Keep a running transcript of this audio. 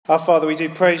Our Father, we do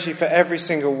praise you for every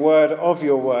single word of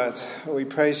your word. We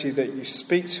praise you that you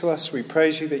speak to us. We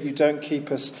praise you that you don't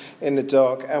keep us in the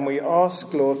dark. And we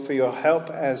ask, Lord, for your help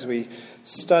as we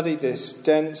study this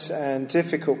dense and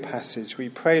difficult passage. We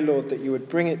pray, Lord, that you would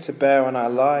bring it to bear on our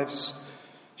lives,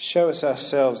 show us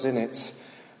ourselves in it,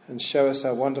 and show us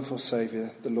our wonderful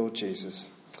Saviour, the Lord Jesus.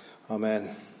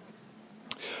 Amen.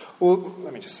 Well,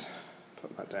 let me just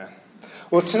put that down.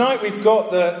 Well, tonight we've got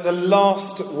the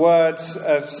last words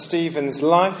of Stephen's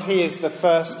life. He is the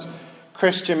first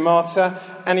Christian martyr,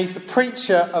 and he's the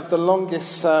preacher of the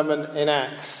longest sermon in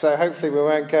Acts. So hopefully we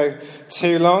won't go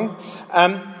too long.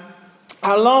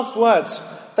 Our last words,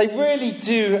 they really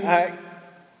do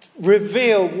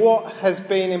reveal what has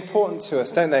been important to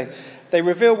us, don't they? They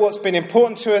reveal what's been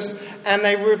important to us, and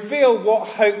they reveal what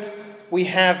hope we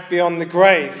have beyond the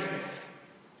grave.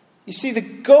 You see, the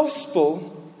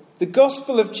gospel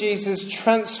of Jesus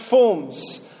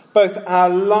transforms both our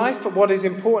life, what is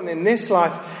important in this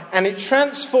life, and it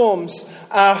transforms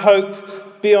our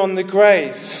hope beyond the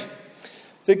grave.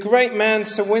 The great man,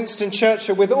 Sir Winston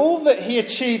Churchill, with all that he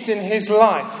achieved in his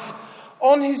life,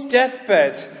 on his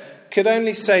deathbed, could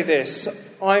only say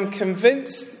this: I'm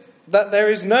convinced that there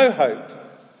is no hope.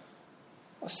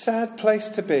 A sad place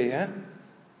to be, eh?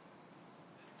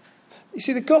 You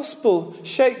see, the gospel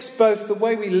shapes both the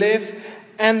way we live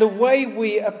and the way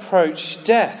we approach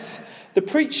death. The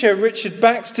preacher Richard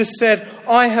Baxter said,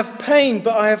 I have pain,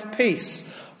 but I have peace.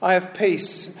 I have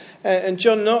peace. And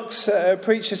John Knox, a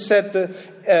preacher, said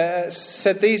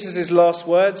these as his last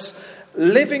words: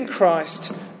 live in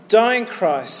Christ, die in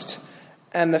Christ,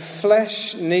 and the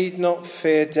flesh need not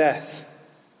fear death.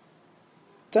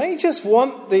 Don't you just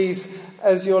want these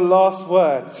as your last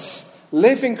words?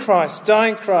 Live in Christ, die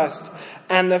in Christ,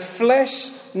 and the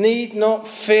flesh need not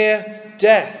fear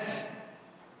death.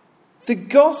 The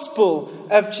gospel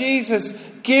of Jesus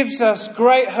gives us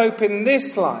great hope in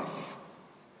this life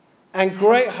and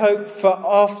great hope for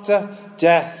after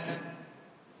death.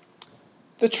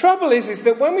 The trouble is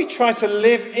that when we try to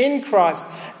live in Christ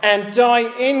and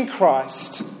die in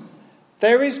Christ,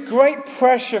 there is great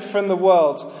pressure from the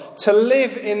world to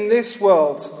live in this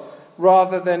world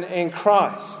rather than in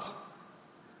Christ.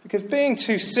 Because being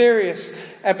too serious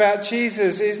about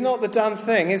Jesus is not the done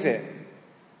thing, is it?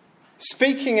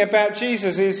 Speaking about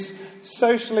Jesus is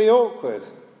socially awkward,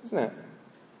 isn't it?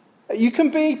 You can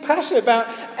be passionate about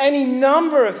any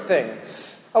number of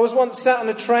things. I was once sat on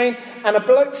a train and a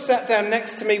bloke sat down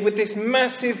next to me with this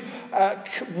massive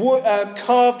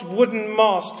carved wooden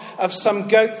mast of some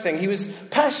goat thing. He was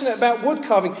passionate about wood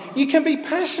carving. You can be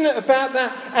passionate about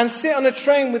that and sit on a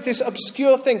train with this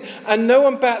obscure thing and no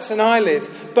one bats an eyelid.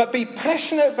 But be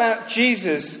passionate about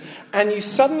Jesus and you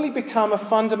suddenly become a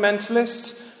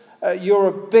fundamentalist. You're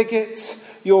a bigot,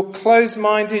 you're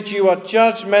closed-minded, you are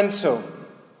judgmental.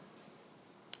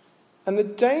 And the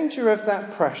danger of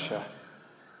that pressure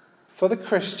for the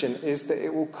Christian is that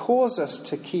it will cause us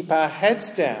to keep our heads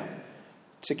down,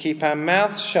 to keep our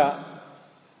mouths shut,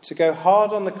 to go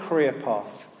hard on the career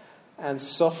path and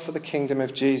soft for the kingdom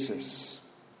of Jesus.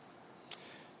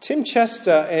 Tim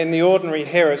Chester in The Ordinary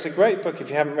Hero, it's a great book if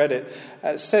you haven't read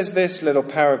it, says this little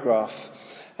paragraph.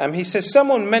 He says,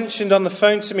 someone mentioned on the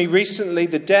phone to me recently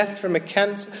the death from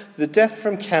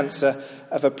cancer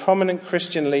of a prominent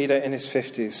Christian leader in his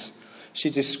 50s.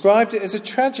 She described it as a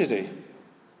tragedy.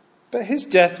 But his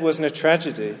death wasn't a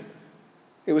tragedy.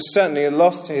 It was certainly a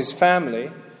loss to his family,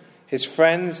 his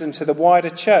friends, and to the wider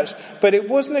church. But it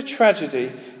wasn't a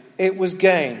tragedy, it was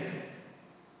gain.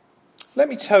 Let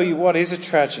me tell you what is a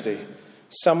tragedy.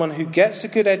 Someone who gets a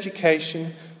good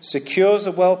education, secures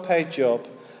a well-paid job,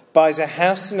 buys a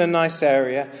house in a nice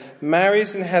area,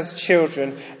 marries and has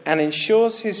children, and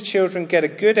ensures his children get a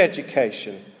good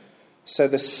education so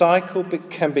the cycle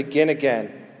can begin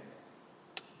again.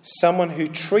 Someone who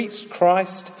treats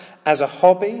Christ as a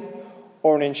hobby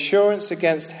or an insurance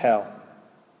against hell.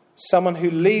 Someone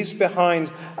who leaves behind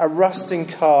a rusting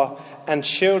car and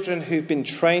children who've been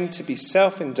trained to be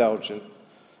self-indulgent.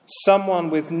 Someone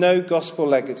with no gospel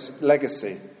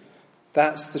legacy.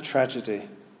 That's the tragedy.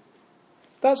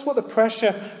 That's what the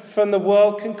pressure from the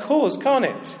world can cause, can't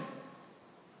it?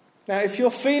 Now, if you're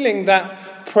feeling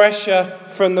that pressure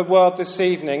from the world this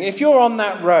evening, if you're on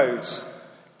that road,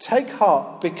 take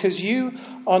heart, because you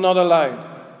are not alone.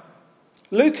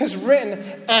 Luke has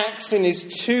written Acts in his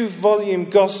 2-volume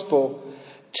gospel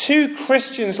to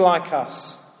Christians like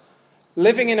us,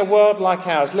 living in a world like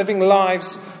ours, living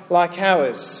lives like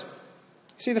ours.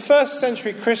 See, the first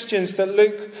century Christians that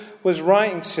Luke was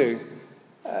writing to,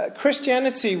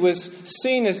 Christianity was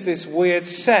seen as this weird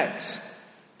sect,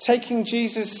 taking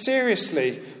Jesus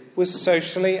seriously was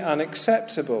socially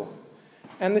unacceptable.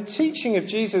 And the teaching of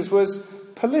Jesus was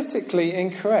politically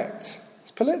incorrect.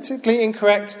 It's politically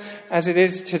incorrect as it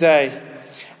is today.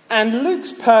 And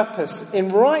Luke's purpose in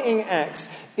writing Acts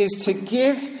is to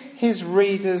give his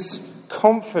readers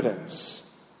confidence.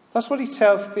 That's what he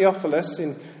tells Theophilus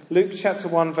in Luke chapter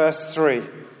 1 verse 3.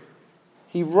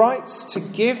 He writes to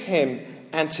give him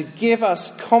and to give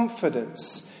us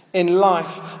confidence in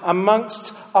life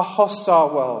amongst a hostile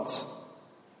world,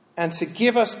 and to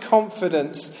give us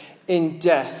confidence in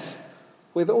death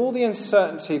with all the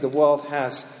uncertainty the world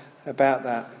has about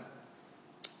that.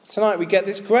 Tonight we get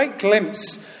this great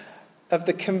glimpse of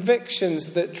the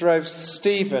convictions that drove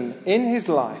Stephen in his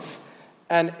life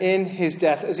and in his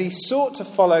death as he sought to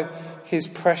follow his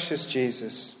precious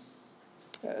Jesus.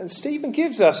 And Stephen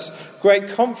gives us great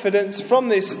confidence from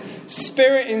this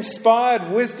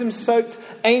Spirit-inspired, wisdom-soaked,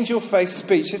 angel-faced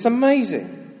speech. It's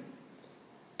amazing.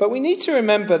 But we need to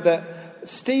remember that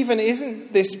Stephen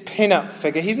isn't this pin-up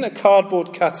figure. He's not a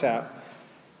cardboard cutout.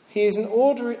 He is an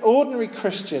ordinary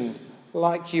Christian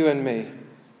like you and me.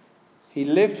 He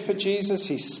lived for Jesus,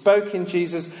 he spoke in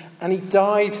Jesus, and he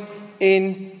died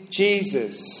in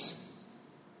Jesus.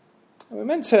 And we're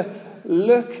meant to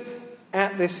look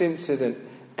at this incident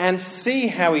and see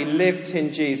how he lived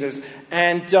in Jesus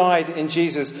and died in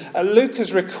Jesus. Luke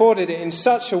has recorded it in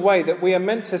such a way that we are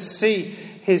meant to see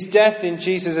his death in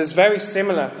Jesus as very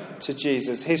similar to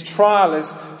Jesus. His trial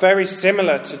is very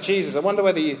similar to Jesus. I wonder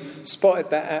whether you spotted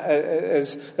that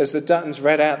as the Duttons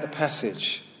read out the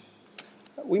passage.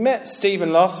 We met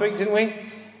Stephen last week, didn't we?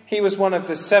 He was one of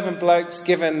the 7 blokes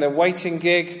given the waiting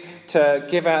gig to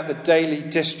give out the daily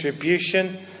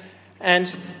distribution.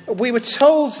 And we were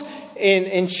told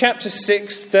in chapter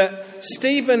 6 that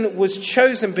Stephen was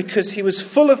chosen because he was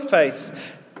full of faith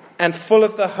and full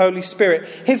of the Holy Spirit.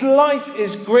 His life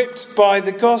is gripped by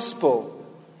the gospel,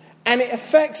 and it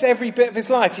affects every bit of his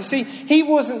life. You see, he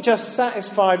wasn't just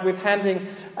satisfied with handing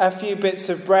a few bits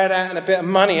of bread out and a bit of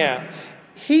money out.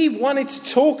 He wanted to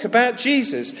talk about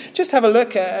Jesus. Just have a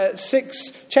look at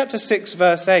chapter 6,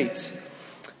 verse 8.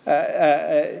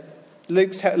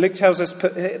 Luke tells us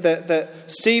that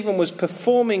Stephen was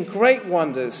performing great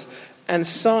wonders and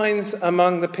signs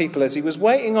among the people as he was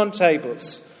waiting on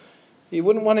tables. You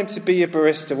wouldn't want him to be a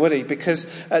barista, would he? Because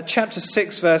chapter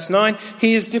 6, verse 9,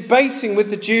 he is debating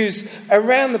with the Jews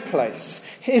around the place.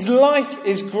 His life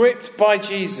is gripped by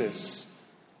Jesus.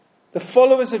 The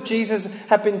followers of Jesus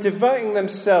have been devoting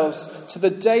themselves to the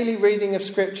daily reading of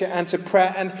Scripture and to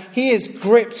prayer, and he is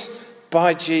gripped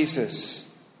by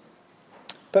Jesus.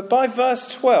 But by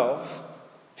verse 12,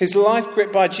 his life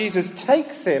gripped by Jesus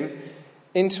takes him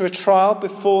into a trial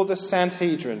before the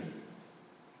Sanhedrin.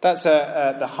 That's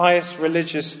the highest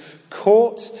religious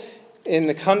court in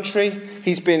the country.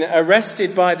 He's been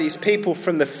arrested by these people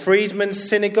from the Freedmen's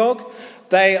Synagogue.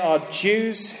 They are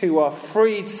Jews who are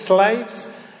freed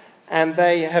slaves, and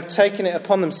they have taken it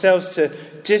upon themselves to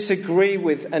disagree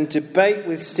with and debate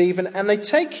with Stephen, and they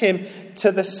take him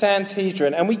to the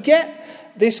Sanhedrin. And we get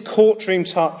this courtroom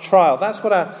trial. That's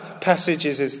what our passage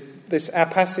is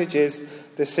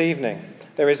this evening.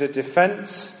 There is a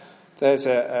defense, there is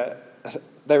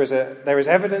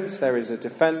evidence, there is a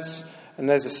defense, and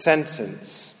there's a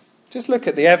sentence. Just look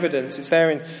at the evidence. It's there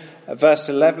in verse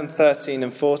 11, 13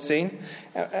 and 14.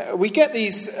 We get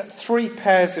these 3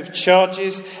 pairs of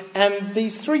charges, and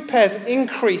these 3 pairs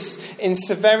increase in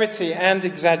severity and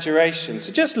exaggeration.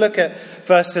 So just look at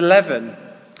verse 11.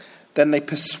 Then they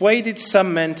persuaded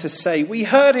some men to say, "We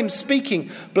heard him speaking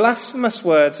blasphemous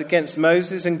words against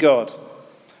Moses and God."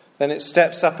 Then it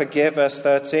steps up again, verse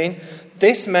 13.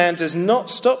 "This man does not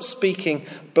stop speaking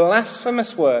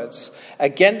blasphemous words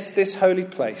against this holy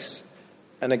place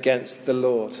and against the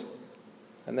Lord."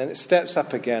 And then it steps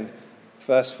up again,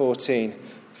 verse 14.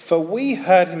 "For we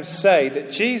heard him say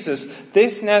that Jesus,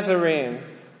 this Nazarene,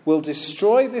 will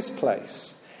destroy this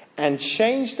place and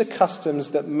change the customs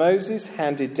that Moses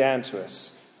handed down to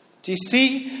us." Do you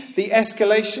see the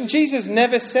escalation? Jesus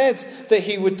never said that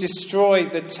he would destroy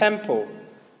the temple.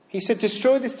 He said,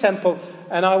 "Destroy this temple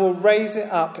and I will raise it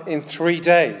up in 3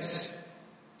 days."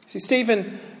 See,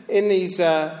 Stephen, in these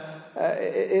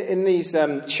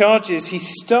charges, he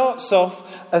starts off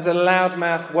as a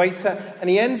loudmouth waiter and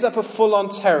he ends up a full-on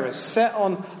terrorist set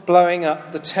on blowing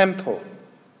up the temple.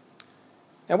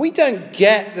 Now, we don't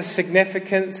get the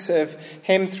significance of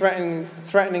him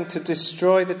threatening to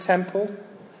destroy the temple.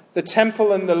 The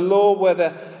temple and the law were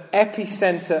the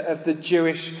epicenter of the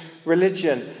Jewish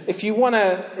religion. If you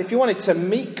wanted to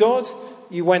meet God,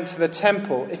 you went to the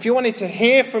temple. If you wanted to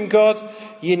hear from God,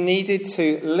 you needed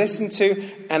to listen to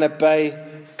and obey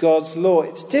God's law.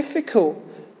 It's difficult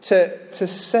to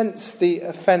sense the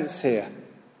offence here.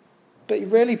 But he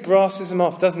really brasses them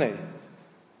off, doesn't he?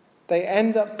 They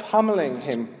end up pummeling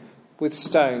him with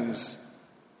stones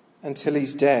until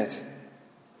he's dead.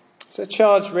 So the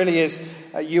charge really is,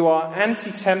 you are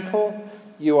anti-temple,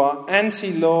 you are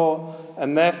anti-law,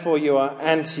 and therefore you are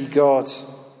anti-God.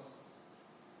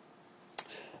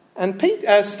 And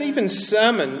Stephen's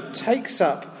sermon takes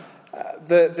up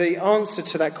the answer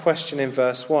to that question in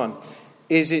verse 1.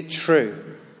 Is it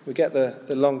true? We get the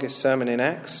longest sermon in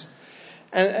Acts.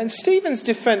 And Stephen's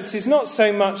defence is not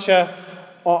so much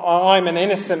I'm an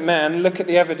innocent man, look at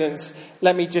the evidence,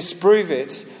 let me disprove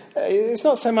it. It's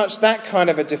not so much that kind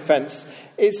of a defence.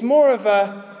 It's more of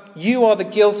a you are the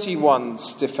guilty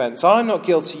ones defence. I'm not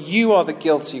guilty, you are the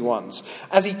guilty ones.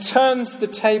 As he turns the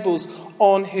tables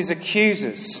on his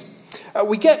accusers.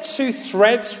 We get two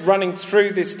threads running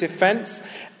through this defence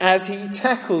as he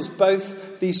tackles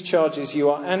both these charges. You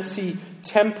are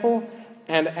anti-temple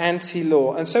and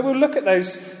anti-law. And so we'll look at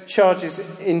those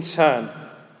charges in turn.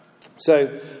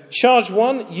 So, charge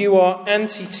 1, you are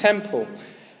anti-temple.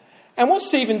 And what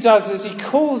Stephen does is he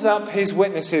calls up his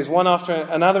witnesses one after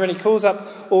another, and he calls up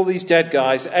all these dead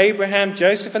guys: Abraham,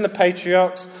 Joseph and the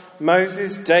patriarchs,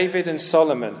 Moses, David and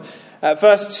Solomon.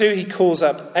 Verse 2, he calls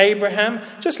up Abraham.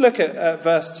 Just look at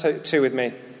verse 2 with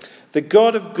me. The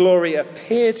God of glory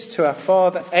appeared to our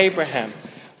father Abraham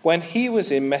when he was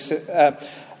in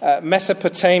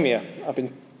Mesopotamia. I've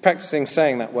been practicing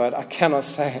saying that word. I cannot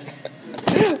say it.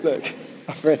 Look,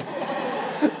 I've read.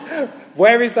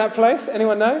 Where is that place?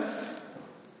 Anyone know?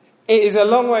 It is a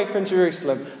long way from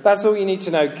Jerusalem. That's all you need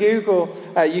to know.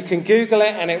 You can Google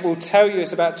it and it will tell you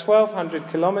it's about 1,200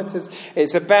 kilometres.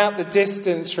 It's about the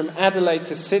distance from Adelaide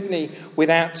to Sydney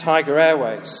without Tiger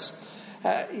Airways.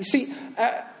 And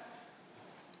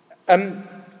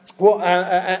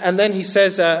then he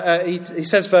says,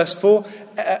 verse 4,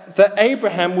 that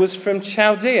Abraham was from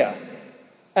Chaldea.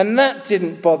 And that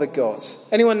didn't bother God.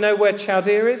 Anyone know where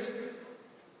Chaldea is?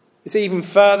 It's even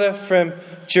further from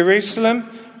Jerusalem.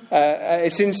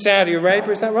 It's in Saudi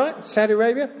Arabia, is that right? Saudi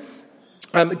Arabia?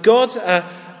 God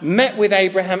met with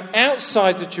Abraham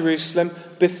outside of Jerusalem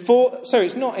before... Sorry,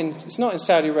 it's not in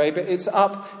Saudi Arabia. It's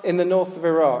up in the north of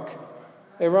Iraq.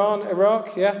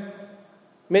 Iraq, yeah?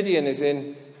 Midian is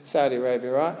in Saudi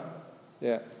Arabia, right?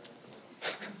 Yeah.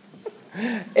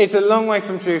 It's a long way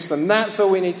from Jerusalem. That's all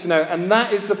we need to know. And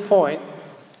that is the point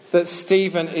that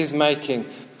Stephen is making.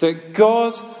 That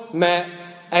God met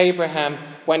Abraham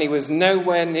when he was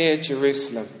nowhere near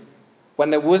Jerusalem, when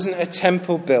there wasn't a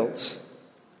temple built.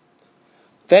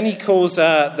 Then he calls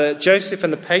the Joseph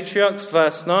and the patriarchs,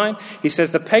 verse 9. He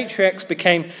says, the patriarchs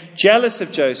became jealous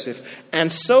of Joseph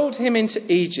and sold him into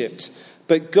Egypt,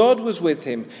 but God was with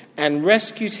him and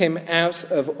rescued him out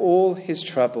of all his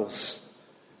troubles.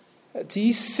 Do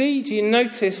you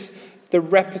notice the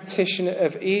repetition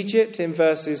of Egypt in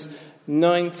verses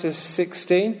 9 to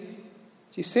 16?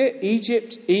 Do you see it?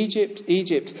 Egypt, Egypt,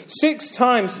 Egypt. 6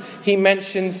 times he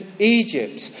mentions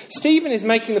Egypt. Stephen is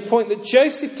making the point that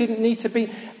Joseph didn't need to be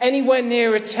anywhere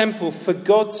near a temple for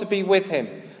God to be with him,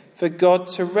 for God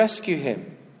to rescue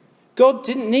him. God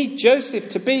didn't need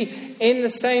Joseph to be in the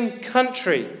same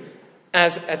country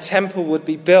as a temple would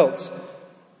be built.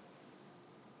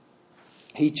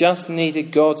 He just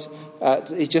needed God.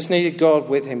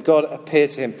 With him. God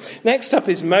appeared to him. Next up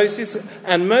is Moses,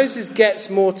 and Moses gets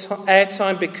more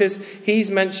airtime because he's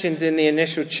mentioned in the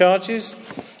initial charges.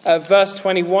 Verse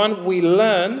 21, we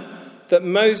learn that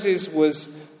Moses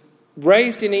was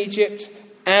raised in Egypt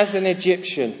as an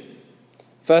Egyptian.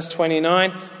 Verse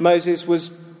 29, Moses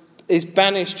is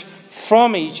banished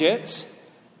from Egypt,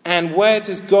 and where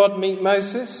does God meet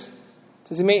Moses?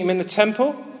 Does he meet him in the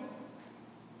temple?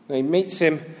 He meets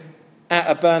him at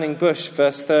a burning bush,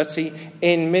 verse 30,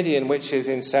 in Midian, which is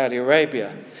in Saudi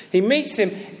Arabia. He meets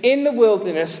him in the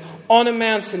wilderness on a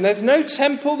mountain. There's no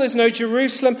temple, there's no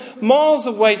Jerusalem, miles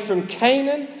away from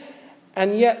Canaan.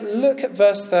 And yet, look at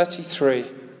verse 33.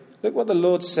 Look what the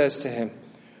Lord says to him.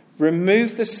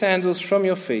 Remove the sandals from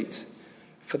your feet,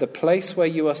 for the place where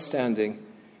you are standing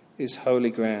is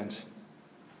holy ground.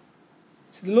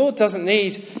 So the Lord doesn't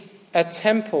need a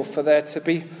temple for there to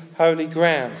be holy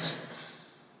ground.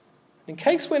 In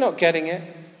case we're not getting it,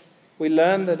 we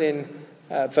learn that in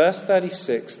verse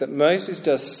 36 that Moses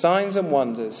does signs and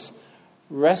wonders,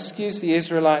 rescues the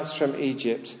Israelites from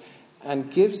Egypt,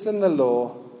 and gives them the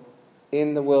law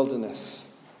in the wilderness.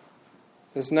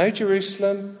 There's no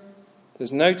Jerusalem,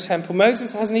 there's no temple.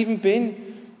 Moses hasn't even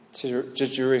been to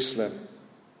Jerusalem.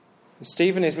 And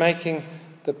Stephen is making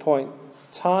the point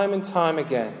time and time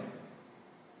again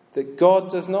that God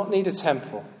does not need a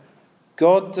temple.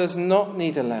 God does not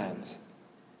need a land.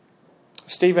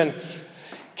 Stephen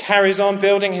carries on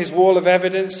building his wall of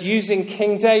evidence using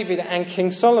King David and King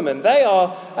Solomon. They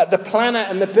are the planner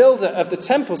and the builder of the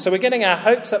temple. So we're getting our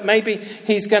hopes that maybe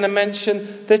he's going to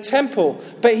mention the temple.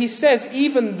 But he says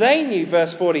even they knew,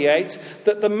 verse 48,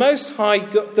 that the Most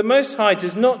High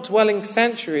does not dwell in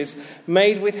sanctuaries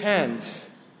made with hands.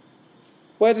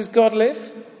 Where does God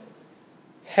live?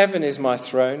 Heaven is my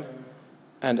throne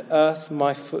and earth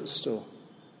my footstool.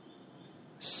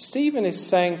 Stephen is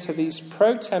saying to these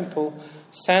pro-temple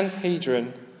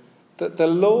Sanhedrin that the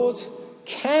Lord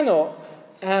cannot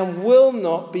and will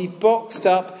not be boxed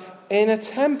up in a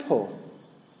temple.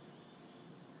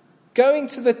 Going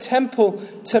to the temple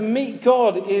to meet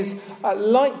God is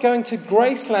like going to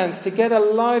Gracelands to get a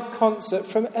live concert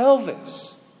from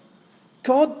Elvis.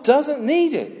 God doesn't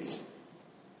need it.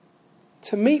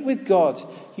 To meet with God,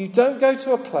 you don't go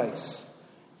to a place,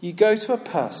 you go to a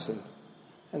person.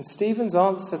 And Stephen's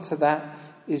answer to that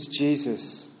is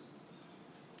Jesus.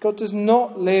 God does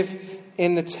not live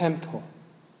in the temple.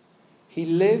 He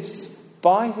lives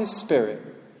by his Spirit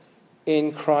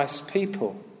in Christ's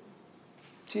people.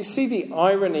 Do you see the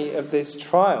irony of this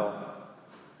trial?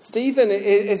 Stephen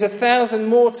is 1,000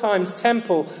 more times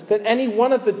temple than any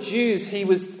one of the Jews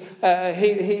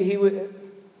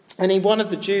any one of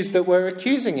the Jews that were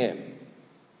accusing him.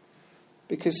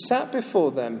 Because sat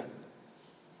before them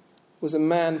was a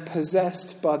man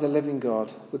possessed by the living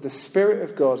God, with the Spirit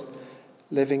of God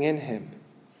living in him.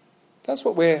 That's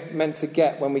what we're meant to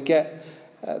get when we get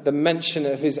the mention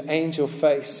of his angel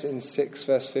face in 6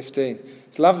 verse 15.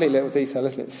 It's a lovely little detail,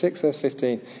 isn't it? 6 verse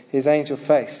 15, his angel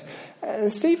face.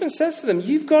 And Stephen says to them,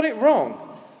 you've got it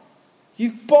wrong.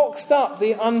 You've boxed up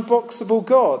the unboxable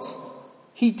God.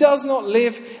 He does not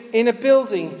live in a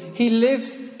building. He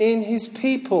lives in his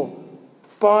people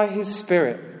by his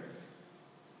Spirit.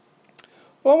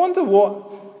 Well, I wonder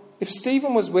if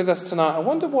Stephen was with us tonight, I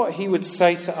wonder what he would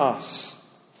say to us.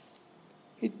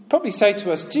 He'd probably say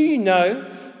to us, do you know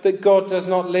that God does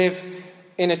not live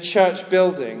in a church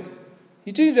building?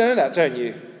 You do know that, don't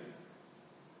you?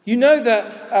 You know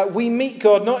that we meet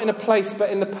God not in a place but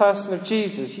in the person of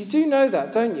Jesus. You do know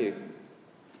that, don't you?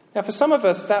 Now, for some of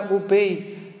us, that will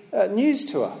be news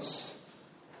to us,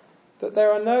 that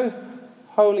there are no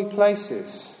holy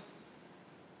places.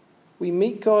 We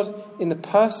meet God in the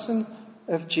person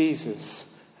of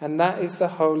Jesus, and that is the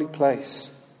holy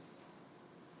place.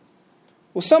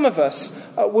 Well, some of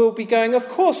us will be going, of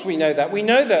course we know that. We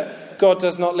know that God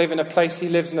does not live in a place. He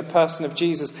lives in the person of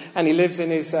Jesus, and he lives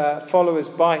in his followers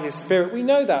by his Spirit. We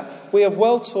know that. We are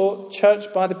well taught,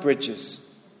 church by the bridges.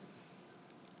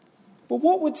 But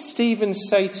what would Stephen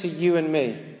say to you and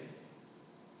me?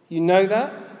 You know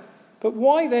that? But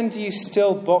why then do you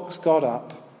still box God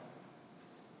up?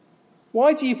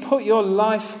 Why do you put your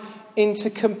life into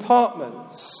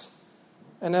compartments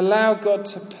and allow God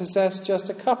to possess just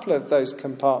a couple of those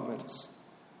compartments?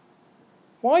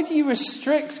 Why do you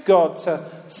restrict God to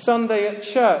Sunday at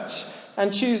church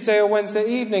and Tuesday or Wednesday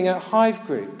evening at Hive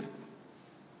Group?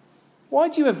 Why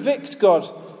do you evict God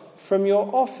from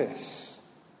your office?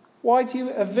 Why do you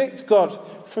evict God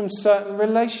from certain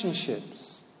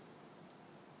relationships?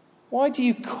 Why do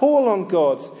you call on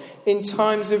God in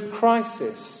times of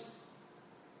crisis,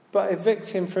 but evict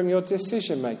him from your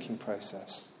decision-making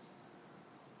process?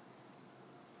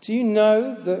 Do you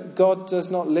know that God does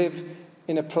not live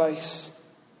in a place,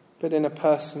 but in a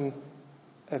person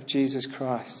of Jesus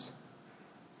Christ?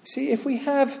 See, if we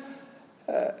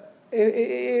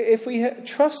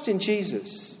trust in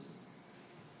Jesus,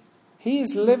 he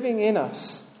is living in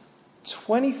us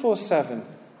 24/7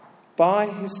 by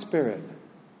his Spirit,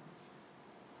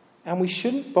 and we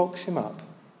shouldn't box him up.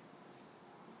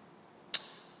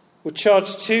 Well,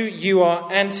 charge 2, you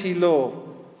are anti-law.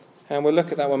 And we'll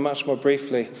look at that one much more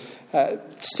briefly.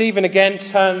 Stephen again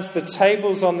turns the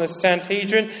tables on the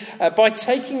Sanhedrin by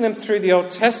taking them through the Old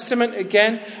Testament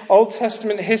again, Old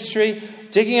Testament history,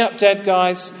 digging up dead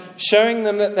guys, showing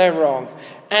them that they're wrong.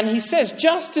 And he says,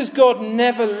 just as God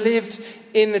never lived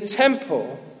in the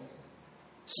temple,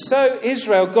 so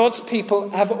Israel, God's people,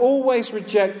 have always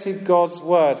rejected God's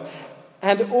word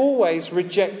and always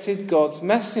rejected God's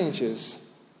messengers.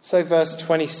 So verse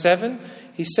 27,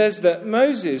 he says that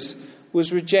Moses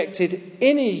was rejected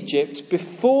in Egypt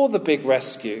before the big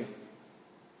rescue.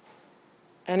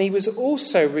 And he was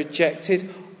also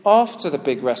rejected after the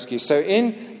big rescue. So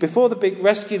before the big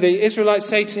rescue, the Israelites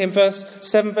say to him, verse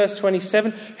 7, verse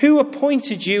 27, who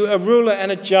appointed you a ruler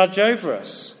and a judge over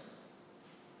us?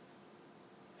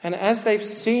 And as they've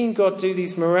seen God do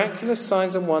these miraculous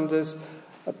signs and wonders,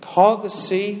 part the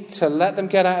sea to let them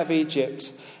get out of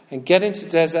Egypt and get into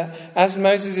desert, as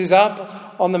Moses is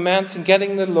up on the mountain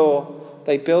getting the law,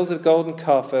 they build a golden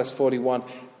calf, verse 41,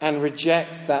 and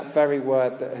reject that very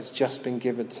word that has just been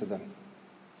given to them.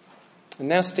 And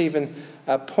now Stephen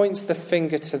points the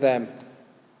finger to them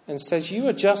and says, you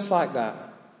are just like that.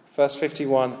 Verse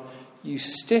 51, you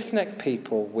stiff-necked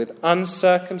people with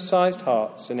uncircumcised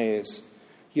hearts and ears.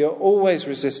 You're always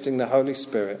resisting the Holy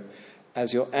Spirit,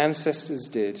 as your ancestors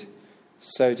did,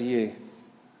 so do you.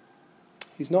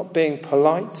 He's not being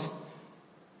polite.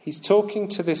 He's talking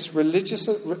to this religious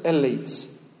elite,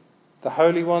 the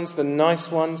holy ones, the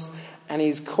nice ones, and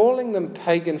he's calling them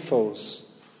pagan fools.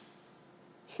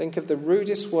 Think of the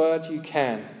rudest word you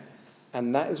can,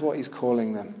 and that is what he's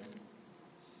calling them.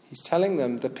 He's telling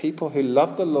them, the people who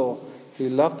love the law, who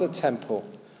love the temple,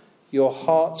 your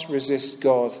hearts resist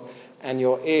God, and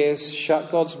your ears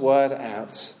shut God's word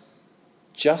out.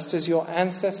 Just as your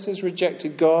ancestors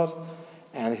rejected God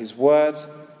and his word,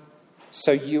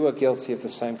 so you are guilty of the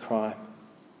same crime.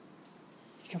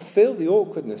 You can feel the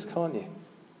awkwardness, can't you?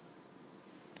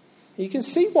 You can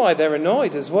see why they're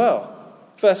annoyed as well.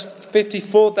 Verse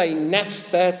 54, they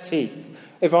gnashed their teeth.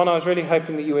 Yvonne, I was really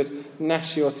hoping that you would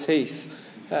gnash your teeth.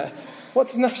 What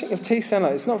does gnashing of teeth sound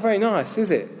like? It's not very nice,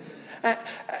 is it?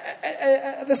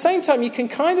 At the same time, you can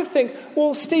kind of think,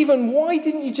 well, Stephen, why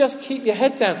didn't you just keep your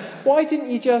head down? Why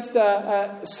didn't you just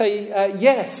say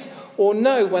yes or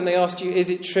no when they asked you, is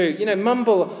it true? You know,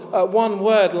 mumble one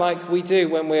word like we do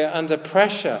when we're under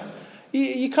pressure.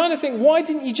 You kind of think, why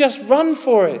didn't you just run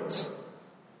for it?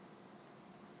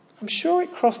 I'm sure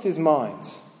it crossed his mind.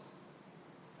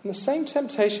 And the same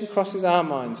temptation crosses our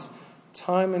minds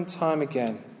time and time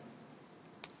again.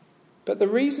 But the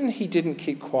reason he didn't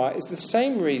keep quiet is the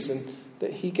same reason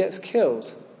that he gets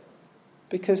killed.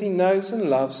 Because he knows and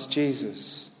loves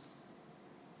Jesus.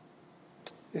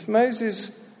 If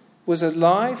Moses was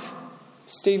alive,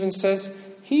 Stephen says,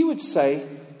 he would say,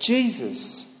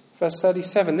 Jesus. Verse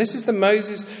 37, this is the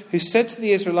Moses who said to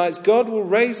the Israelites, God will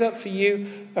raise up for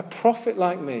you a prophet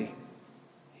like me.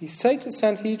 He said to the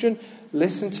Sanhedrin,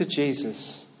 listen to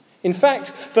Jesus. In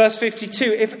fact, verse 52,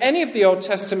 if any of the Old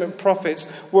Testament prophets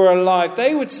were alive,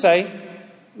 they would say,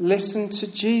 listen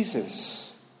to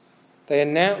Jesus. They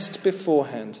announced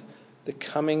beforehand the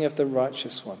coming of the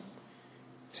righteous one.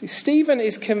 See, Stephen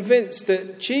is convinced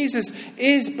that Jesus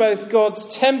is both God's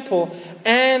temple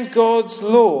and God's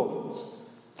law.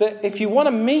 That if you want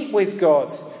to meet with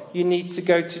God, you need to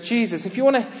go to Jesus. If you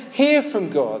want to hear from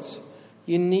God,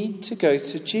 you need to go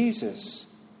to Jesus.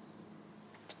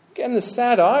 Again, the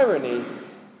sad irony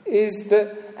is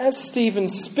that as Stephen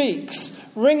speaks,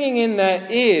 ringing in their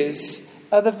ears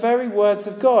are the very words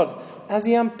of God, as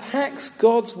he unpacks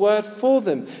God's word for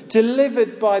them,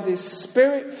 delivered by this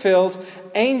spirit-filled,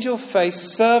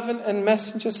 angel-faced servant and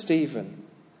messenger Stephen.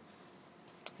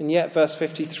 And yet, verse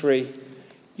 53,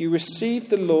 you received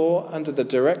the law under the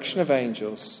direction of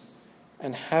angels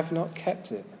and have not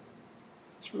kept it.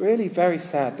 It's really very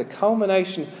sad. The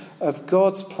culmination of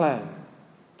God's plan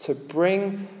to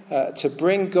bring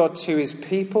God to his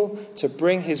people, to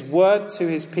bring his word to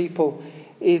his people,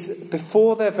 is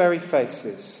before their very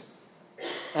faces,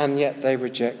 and yet they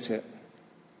reject it.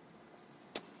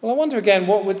 Well, I wonder again,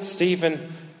 what would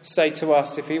Stephen say to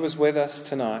us if he was with us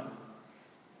tonight?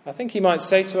 I think he might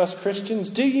say to us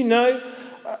Christians, do you know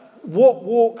what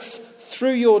walks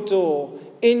through your door,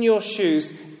 in your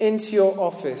shoes, into your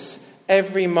office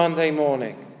every Monday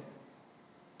morning?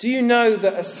 Do you know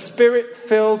that a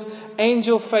spirit-filled,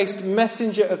 angel-faced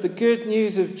messenger of the good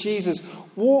news of Jesus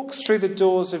walks through the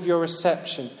doors of your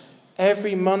reception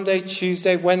every Monday,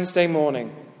 Tuesday, Wednesday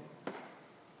morning?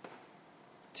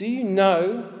 Do you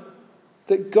know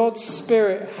that God's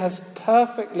Spirit has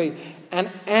perfectly and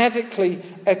adequately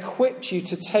equipped you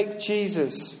to take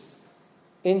Jesus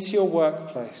into your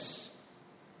workplace,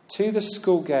 to the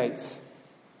school gate,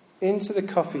 into the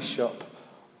coffee shop,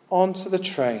 onto the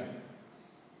train?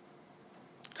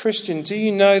 Christian, do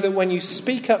you know that when you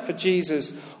speak up for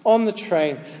Jesus on the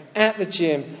train, at the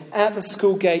gym, at the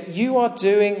school gate, you are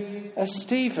doing a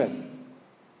Stephen?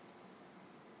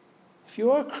 If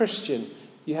you are a Christian,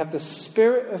 you have the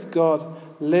Spirit of God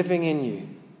living in you.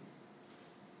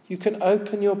 You can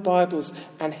open your Bibles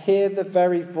and hear the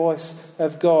very voice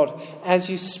of God. As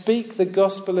you speak the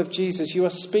gospel of Jesus, you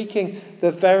are speaking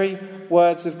the very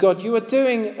words of God. You are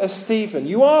doing a Stephen.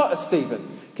 You are a Stephen.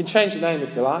 You can change your name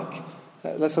if you like.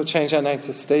 Let's all change our name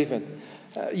to Stephen.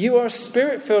 You are a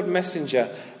spirit-filled messenger,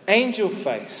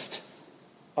 angel-faced,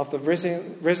 of the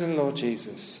risen Lord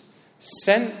Jesus,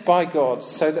 sent by God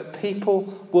so that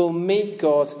people will meet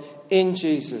God in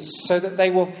Jesus, so that they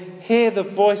will hear the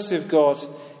voice of God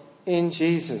in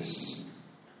Jesus.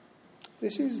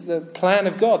 This is the plan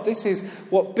of God. This is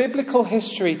what biblical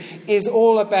history is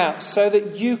all about, so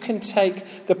that you can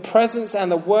take the presence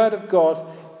and the word of God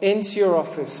into your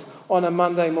office on a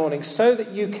Monday morning, so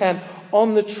that you can,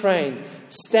 on the train,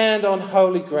 stand on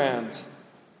holy ground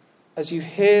as you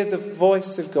hear the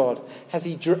voice of God, as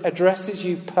he addresses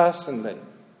you personally.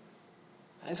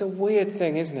 It's a weird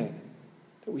thing, isn't it?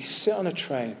 That we sit on a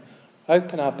train,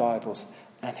 open our Bibles,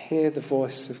 and hear the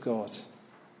voice of God.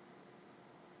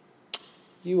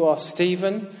 You are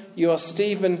Stephen. You are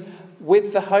Stephen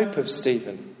with the hope of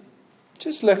Stephen.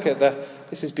 Just look at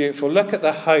this is beautiful. Look at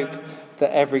the hope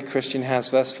that every Christian has.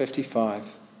 Verse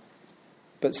 55.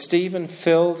 But Stephen,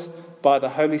 filled by the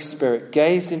Holy Spirit,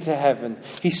 gazed into heaven.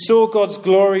 He saw God's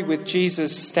glory with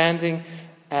Jesus standing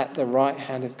at the right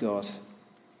hand of God.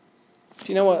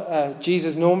 Do you know what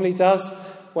Jesus normally does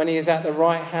when he is at the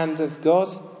right hand of God?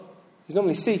 He's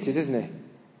normally seated, isn't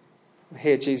he?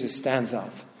 Here Jesus stands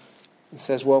up and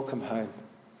says, "Welcome home.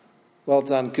 Well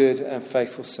done, good and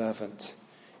faithful servant."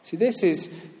 See, this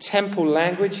is temple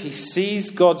language. He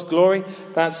sees God's glory.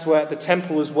 That's where the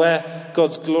temple was, where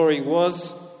God's glory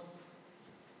was.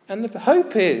 And the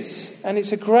hope is, and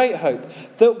it's a great hope,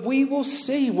 that we will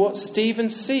see what Stephen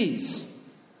sees.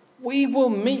 We will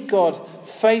meet God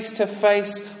face to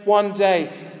face one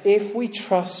day if we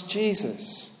trust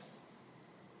Jesus.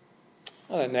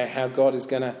 I don't know how God is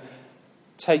going to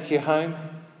take you home.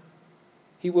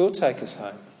 He will take us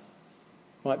home.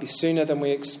 Might be sooner than we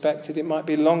expected. It might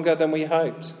be longer than we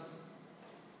hoped.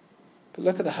 But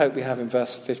look at the hope we have in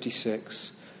verse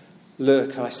 56.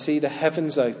 Look, I see the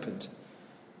heavens opened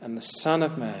and the Son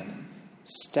of Man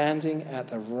standing at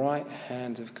the right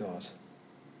hand of God.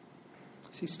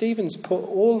 See, Stephen's put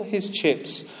all his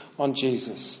chips on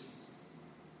Jesus.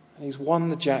 And he's won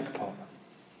the jackpot.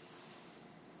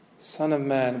 Son of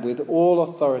Man with all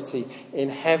authority in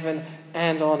heaven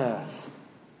and on earth,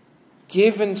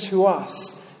 given to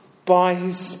us by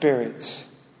his Spirit.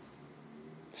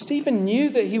 Stephen knew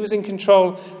that he was in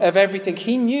control of everything.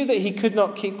 He knew that he could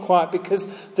not keep quiet because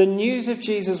the news of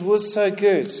Jesus was so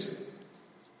good.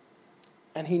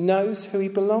 And he knows who he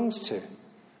belongs to.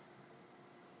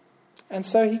 And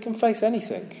so he can face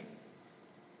anything.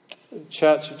 The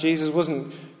Church of Jesus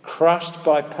wasn't crushed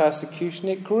by persecution.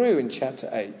 It grew in chapter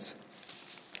 8.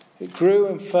 It grew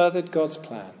and furthered God's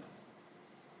plan.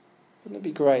 Wouldn't it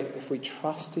be great if we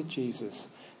trusted Jesus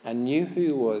and knew who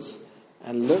he was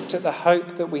and looked at the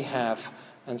hope that we have,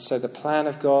 and so the plan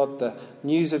of God, the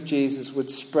news of Jesus,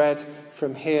 would spread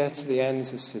from here to the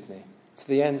ends of Sydney, to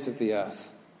the ends of the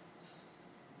earth,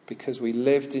 because we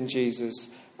lived in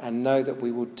Jesus and know that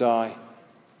we will die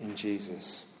in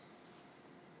Jesus.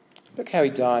 Look how he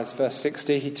dies. Verse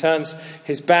 60, he turns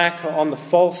his back on the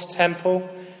false temple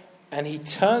and he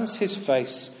turns his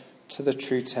face to the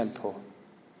true temple.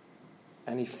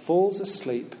 And he falls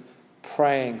asleep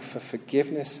praying for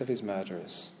forgiveness of his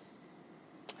murderers.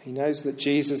 He knows that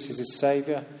Jesus is his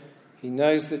Saviour. He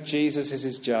knows that Jesus is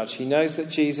his judge. He knows that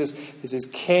Jesus is his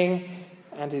king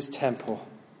and his temple.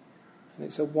 And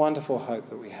it's a wonderful hope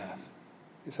that we have.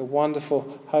 It's a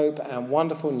wonderful hope and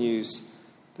wonderful news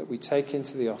that we take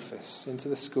into the office, into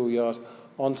the schoolyard,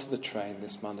 onto the train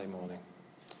this Monday morning.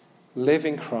 Live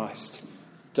in Christ,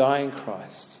 die in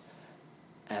Christ,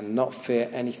 and not fear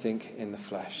anything in the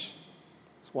flesh.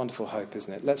 It's wonderful hope,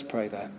 isn't it? Let's pray there.